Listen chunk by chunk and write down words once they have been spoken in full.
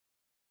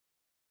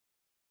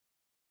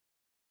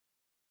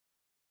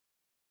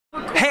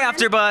Hey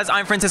Afterbuzz,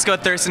 I'm Francisco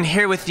Thurston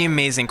here with the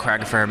amazing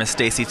choreographer, Miss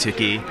Stacey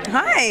Tookey.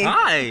 Hi.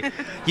 Hi.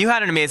 You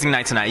had an amazing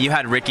night tonight. You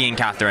had Ricky and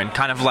Catherine,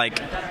 kind of like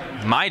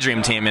my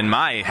dream team in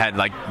my head,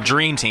 like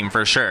dream team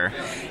for sure.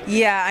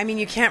 Yeah, I mean,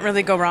 you can't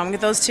really go wrong with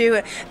those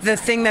two. The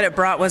thing that it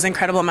brought was an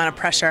incredible amount of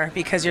pressure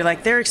because you're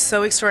like, they're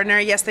so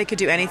extraordinary. Yes, they could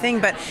do anything,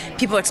 but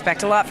people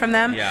expect a lot from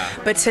them. Yeah.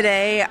 But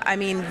today, I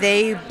mean,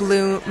 they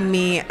blew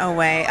me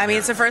away. I mean,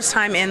 it's the first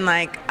time in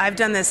I've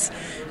done this,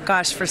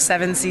 gosh, for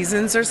 7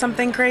 seasons or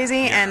something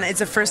crazy, and it's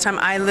the first time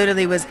I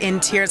literally was in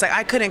tears. Like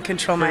I couldn't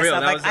control myself. For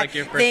real, that was like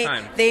your first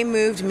time. They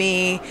moved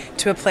me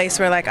to a place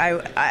where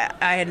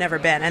I had never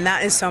been, and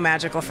that is so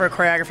magical for a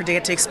choreographer to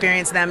get to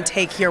experience them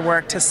take your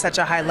work to such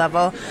a high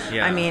level.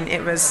 Yeah. I mean,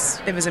 it was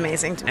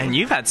amazing to me. And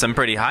you've had some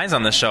pretty highs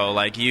on the show.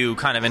 Like you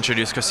kind of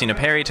introduced Christina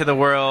Perri to the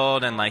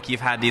world, and like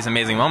you've had these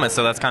amazing moments.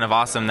 So that's kind of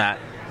awesome that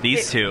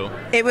these two.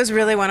 It was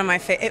really one of my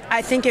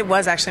I think it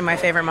was actually my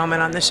favorite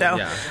moment on the show.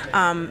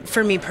 Yeah.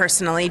 For me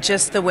personally,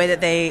 just the way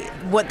that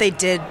what they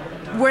did,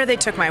 where they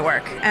took my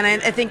work, and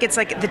I think it's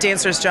like the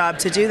dancer's job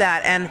to do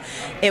that. And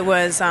it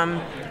was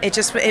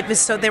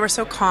so they were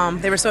so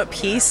calm, they were so at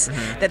peace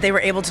that they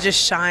were able to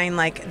just shine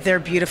like their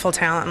beautiful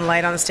talent and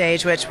light on the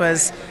stage, which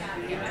was.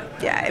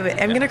 Yeah,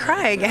 I'm gonna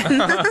cry again.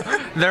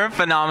 They're a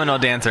phenomenal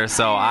dancer,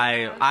 so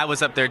I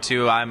was up there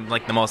too. I'm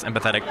like the most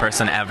empathetic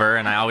person ever,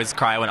 and I always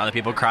cry when other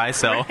people cry,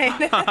 so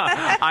right.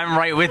 I'm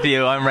right with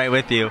you. I'm right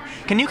with you.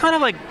 Can you kind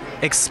of like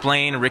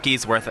explain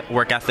Ricky's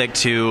work ethic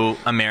to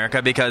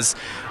America? Because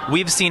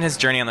we've seen his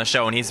journey on the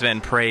show, and he's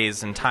been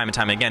praised and time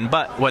again,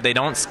 but what they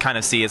don't kind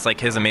of see is like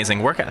his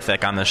amazing work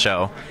ethic on the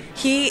show.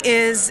 He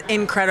is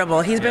incredible.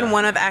 He's been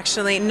one of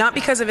actually, not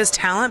because of his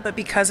talent, but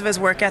because of his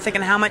work ethic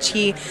and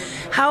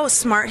how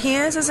smart he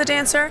is as a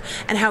dancer,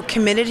 and how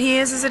committed he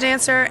is as a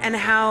dancer, and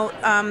how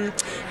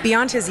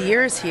beyond his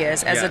years he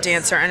is as a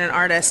dancer and an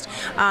artist.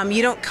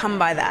 You don't come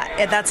by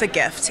that. That's a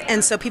gift.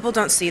 And so people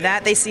don't see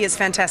that. They see his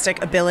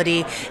fantastic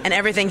ability, and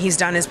everything he's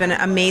done has been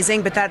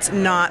amazing, but that's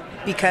not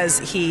because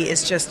he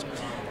is just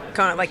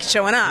kind of like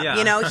showing up. Yeah.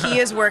 You know, he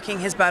is working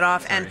his butt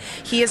off, and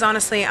he is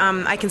honestly,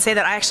 I can say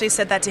that I actually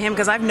said that to him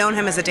because I've known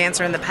him as a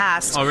dancer in the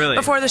past. Oh, really?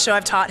 Before the show,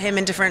 I've taught him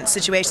in different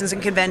situations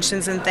and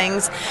conventions and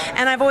things,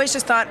 and I've always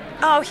just thought,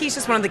 oh, he's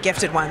just one of the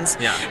gifted ones.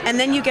 Yeah. And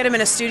then you get him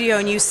in a studio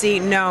and you see,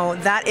 no,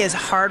 that is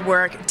hard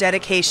work,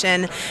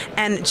 dedication,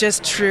 and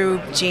just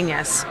true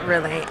genius,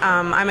 really.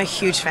 I'm a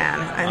huge fan.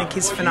 I think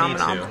he's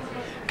phenomenal. Me too.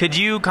 Could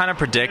you kind of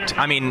predict,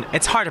 I mean,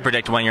 it's hard to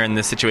predict when you're in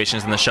the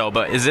situations in the show,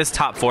 but is this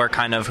top 4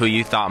 kind of who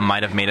you thought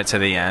might have made it to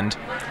the end?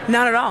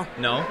 Not at all.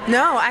 No?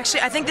 No,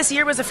 actually, I think this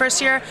year was the first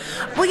year,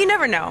 well, you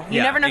never know.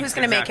 You never know who's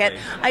going to make it.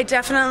 I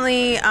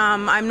definitely,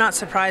 I'm not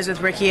surprised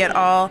with Ricky at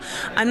all.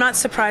 I'm not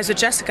surprised with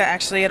Jessica,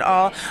 actually, at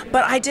all.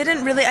 But I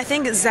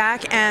think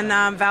Zach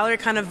and Valerie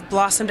kind of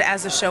blossomed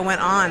as the show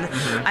went on.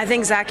 I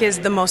think Zach is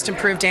the most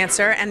improved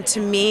dancer, and to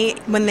me,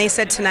 when they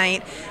said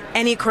tonight,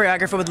 any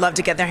choreographer would love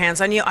to get their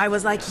hands on you, I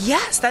was like,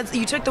 yes,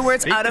 you took the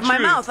words out of my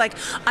mouth. Like,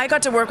 I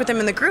got to work with him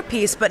in the group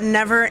piece, but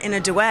never in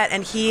a duet,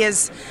 and he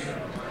is...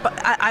 But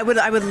I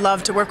would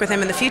love to work with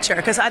him in the future,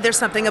 because there's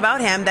something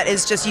about him that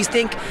is just, you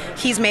think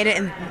he's made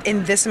it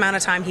in this amount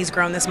of time, he's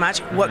grown this much,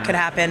 what could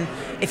happen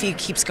if he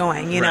keeps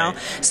going, you know?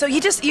 So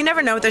you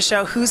never know with the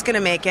show who's going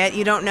to make it.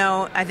 You don't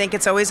know. I think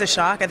it's always a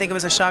shock. I think it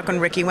was a shock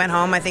when Ricky went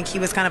home. I think he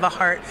was kind of a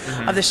heart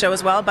of the show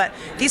as well, but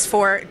these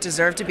 4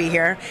 deserve to be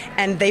here,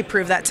 and they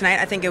proved that tonight.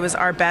 I think it was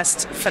our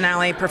best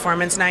finale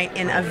performance night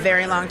in a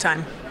very long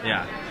time.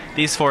 Yeah.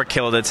 These 4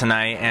 killed it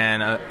tonight,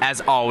 and as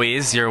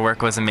always, your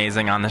work was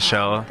amazing on the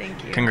show.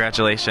 Thank you.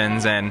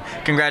 Congratulations, and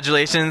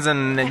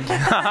Thank you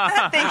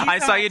I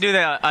saw you do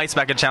the ice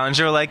bucket challenge.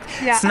 You were like,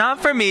 it's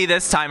not for me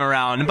this time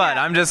around, but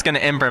I'm just going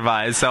to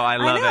improvise, so I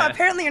love it.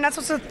 Apparently you're not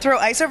supposed to throw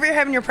ice over your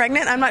head when you're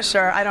pregnant. I'm not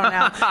sure. I don't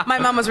know. My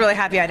mom was really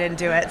happy I didn't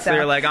do it. So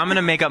you're like, I'm going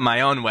to make up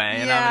my own way.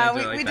 And yeah, I'm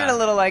gonna do it like we that. did a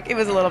little, it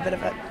was a little bit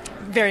of a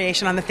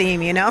variation on the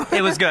theme, you know?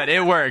 It was good.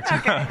 It worked.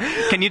 Okay.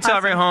 Can you tell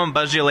everyone,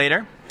 buzz you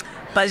later?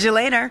 Buzz you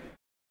later.